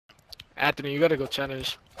Anthony, you gotta go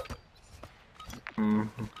challenge.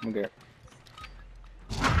 Okay.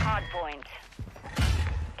 Hardpoint.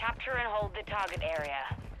 Capture and hold the target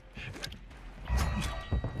area.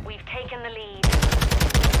 We've taken the lead.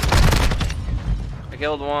 I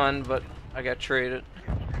killed one, but I got traded.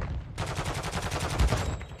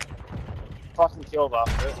 Fucking killed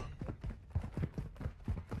off it.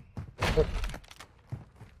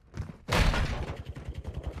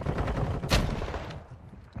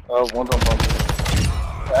 Oh, one's on pump.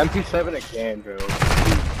 MP7 again, bro.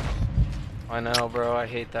 I know, bro. I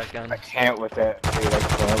hate that gun. I can't with that. Dude, I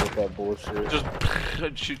can't with that bullshit. Just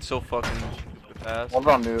it shoots so fucking fast. One's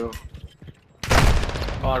on new.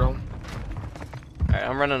 Got him. Alright,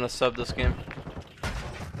 I'm running a sub this game.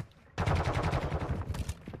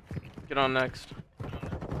 Get on next.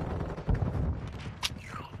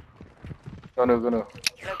 Go new, go new.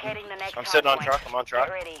 Locating the next I'm sitting on hardpoint. truck. I'm on truck.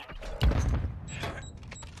 Get ready.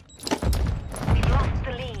 We've lost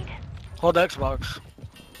the lead. Hold Xbox.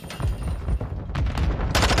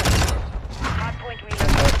 Hardpoint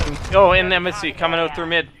relocated. Yo, in embassy, coming out through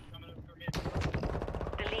mid.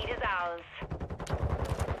 The lead is ours.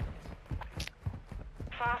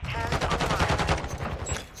 Fast hands on mine.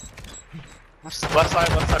 Left side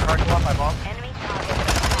parking lot, my bomb. Enemy target at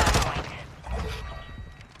hardpoint.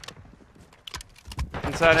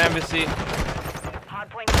 Inside embassy.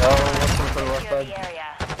 Hardpoint Oh, what's on the left secure side? the area.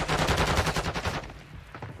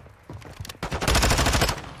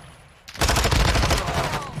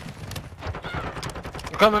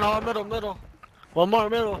 I'm coming all middle. One more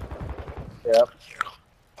middle. Yep.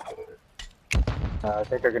 I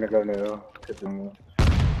think they're gonna go new. I'm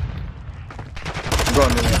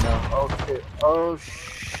going new right now. Oh shit. Oh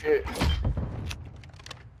shit.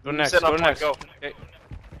 Go next, Sitting go on point, next. go. Okay.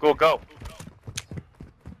 Go.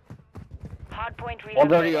 Hardpoint relocated.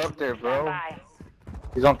 One's already up there, Stand bro. by.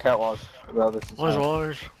 He's on catwalk. Well, this is Where's fine.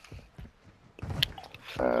 ours?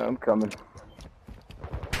 I'm coming.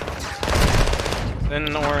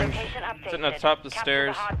 Then orange. Location updated. Sitting at the top of the Capture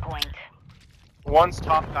stairs. The hardpoint. One's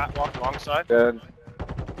top catwalk, wrong side. Dead.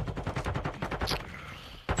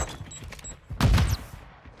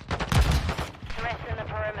 Threats in the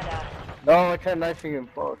perimeter. No, I tried knifing him.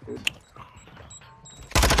 Fuck, dude.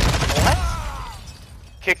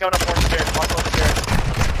 Kick coming up orange stairs. Watch orange stairs.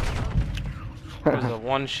 There's a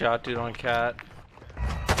one shot dude on cat.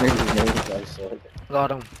 I said.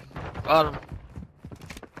 Got him.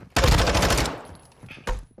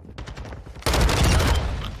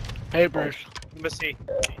 Papers.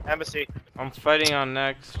 Embassy. I'm fighting on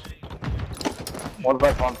next. One of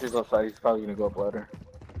my palm trees outside. He's probably gonna go up ladder.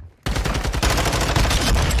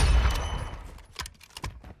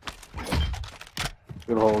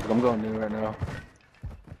 Good hold. I'm going new right now.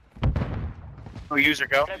 Oh, user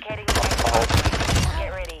go. Locating the next hardpoint. Get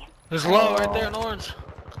ready. There's low right there in orange.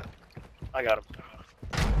 I got him.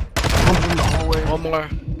 Comes in the hallway. One more.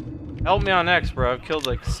 Help me on X, bro. I've killed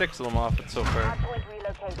like 6 of them off it so far. Hardpoint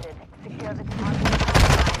relocated. Secure the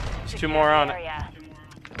hardpoint. There's 2 more on it. Area.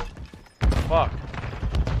 Fuck.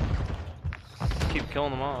 Keep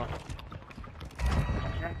killing them off.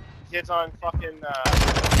 Kids on fucking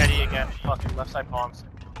Teddy again. Fucking left side palms.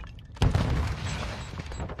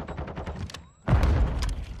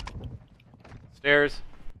 Stairs.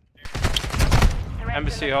 Threats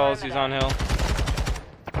Embassy in the halls, he's on perimeter.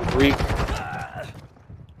 hill. Weak.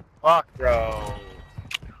 Fuck, bro.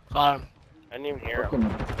 Got him. I didn't even hear him.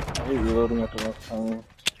 Fucking, I hate reloading at the last time.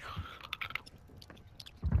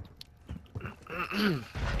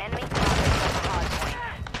 Enemy target at the hardpoint.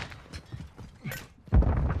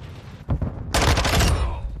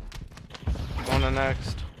 Going to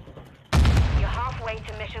next. You're halfway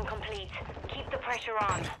to mission complete. Keep the pressure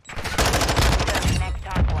on. Securing next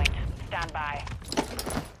hardpoint. Stand by.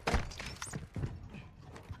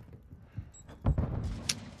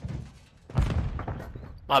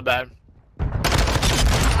 My bad.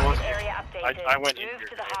 Target area updated. I went in Move here.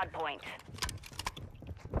 to the hardpoint.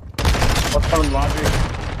 What's coming laundry?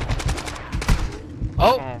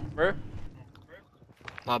 Oh! Bro.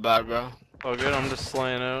 My bad, bro. Oh, good. I'm just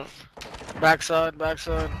slaying out. Backside.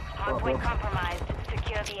 Hardpoint compromised.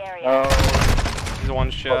 Secure the area. Oh, He's one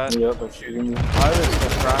shot. yeah, they're shooting me. I was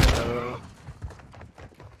just trying to.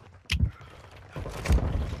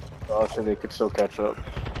 Oh, so they could still catch up.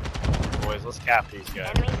 Boys, let's cap these guys.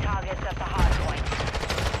 Enemy targets at the hardpoint.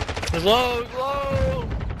 He's low.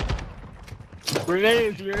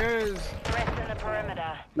 Grenades. Threats in the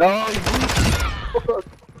perimeter. No, he's weak.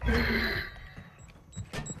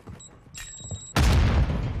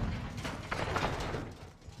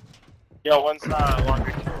 Yo, one's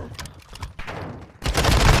laundry. Damn.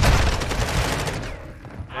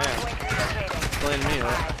 Hardpoint clean me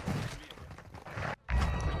up.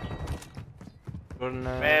 Go to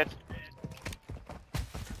Mid.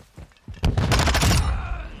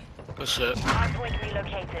 Good shit. Hardpoint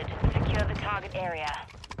relocated. Secure the target area.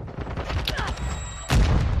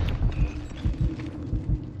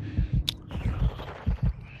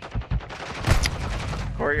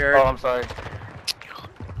 courtyard. Oh, I'm sorry.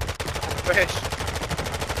 Wish.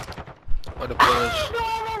 What a push.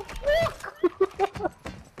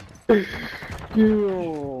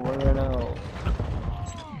 Yo, I ran out.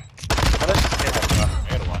 How does this kid have enough?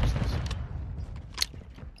 I gotta watch this.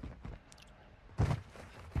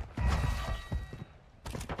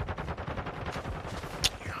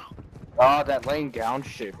 Ah, that laying down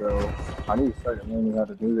shit, bro. I need to start learning how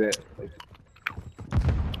to do that. Like,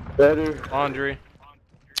 better. Laundry.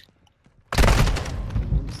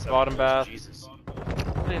 So Bottom close, bath. Jesus.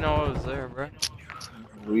 I didn't know I was there, bro.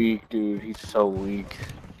 Weak, dude. He's so weak.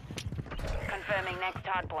 Confirming next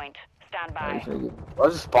hardpoint. Stand by. Why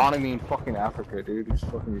is it spawning me in fucking Africa, dude? It's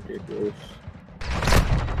fucking ridiculous.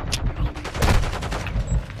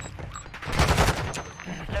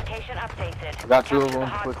 Location updated. I got two of Capture the them.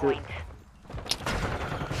 Push it. hardpoint.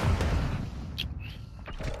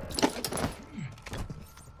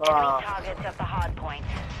 Enemy targets at the hardpoint.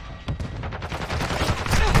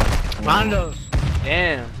 Mandos.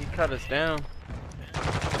 Damn, he cut us down.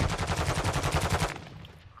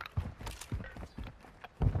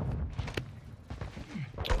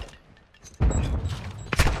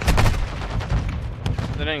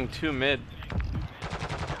 Sitting 2 mid.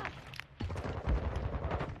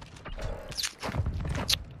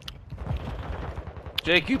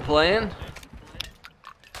 Jake, you playing?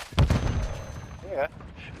 Yeah.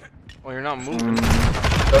 Well, you're not moving.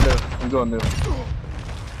 Go new. I'm going new.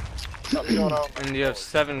 Something going on. And you have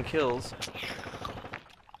 7 kills.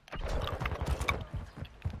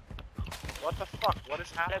 What the fuck? What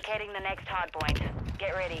is happening? Locating the next hardpoint.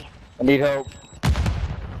 Get ready. I need help.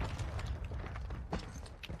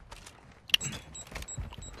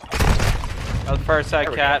 Oh, first side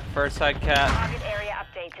There we cat, first side cat. Target area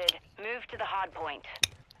updated. Move to the hardpoint.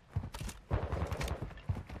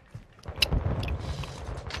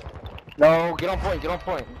 No, get on point, get on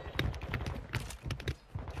point.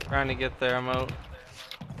 Trying to get there, I'm out.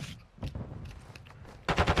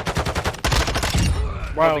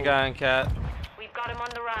 Wow. The guy on cat. We've got him on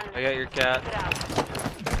the run. I got your cat. Keep it up.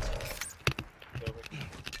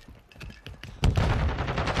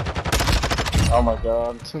 Oh my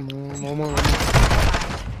god. Secure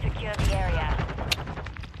the area.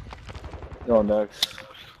 Go next.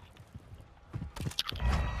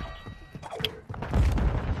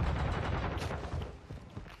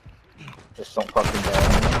 Just don't fucking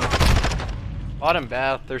die. Bottom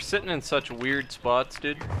bath. They're sitting in such weird spots,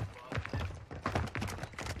 dude.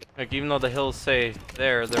 Like, even though the hills say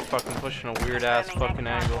there, they're fucking pushing a weird ass Confirming fucking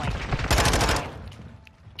next angle. hardpoint.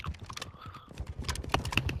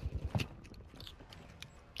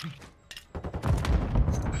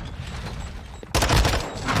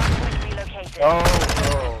 Hardpoint relocated.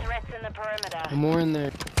 Oh, Threats in the perimeter. More in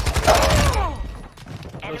there.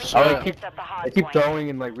 Enemy I targets keep- at the I keep hardpoint. throwing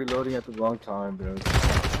and like reloading at the wrong time, bro.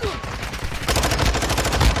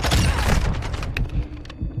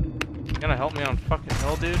 You gonna help me on fucking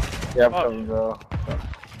hill, dude? Yeah, I'm Fuck. coming, bro.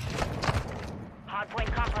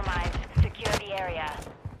 Hardpoint compromised. Secure the area.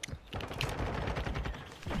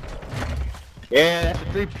 Yeah, that's a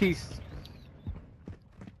 3-piece.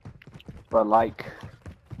 But like,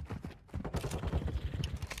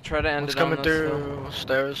 Try to end What's it on coming this hill. through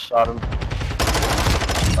stairs? shot him.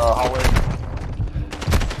 Hallway.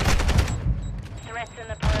 Threats in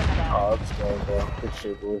the perimeter. Oh, let's go, bro. Good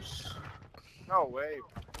shit, boys. No way.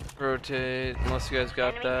 Rotate, unless you guys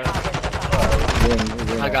got Enemy that. targets at the We hardpoint.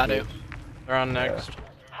 win I got it. They're on next.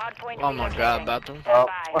 Hardpoint Oh my god, relocating. bathroom. Stand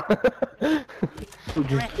by. We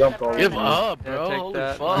just jumped over. Give him. up, Yeah, bro. take Holy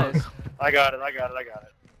that. fuck. Nice. I got it. I got it. I got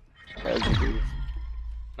it. As you do.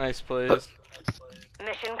 Nice plays.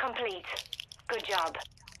 Mission complete. Good job.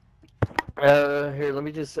 Here, let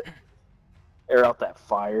me just air out that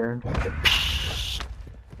fire.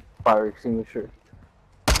 Fire extinguisher.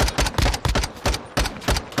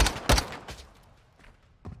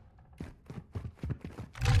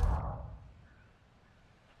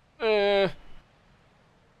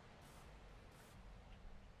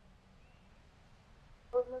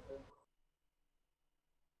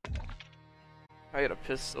 I gotta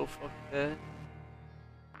piss so fucking bad.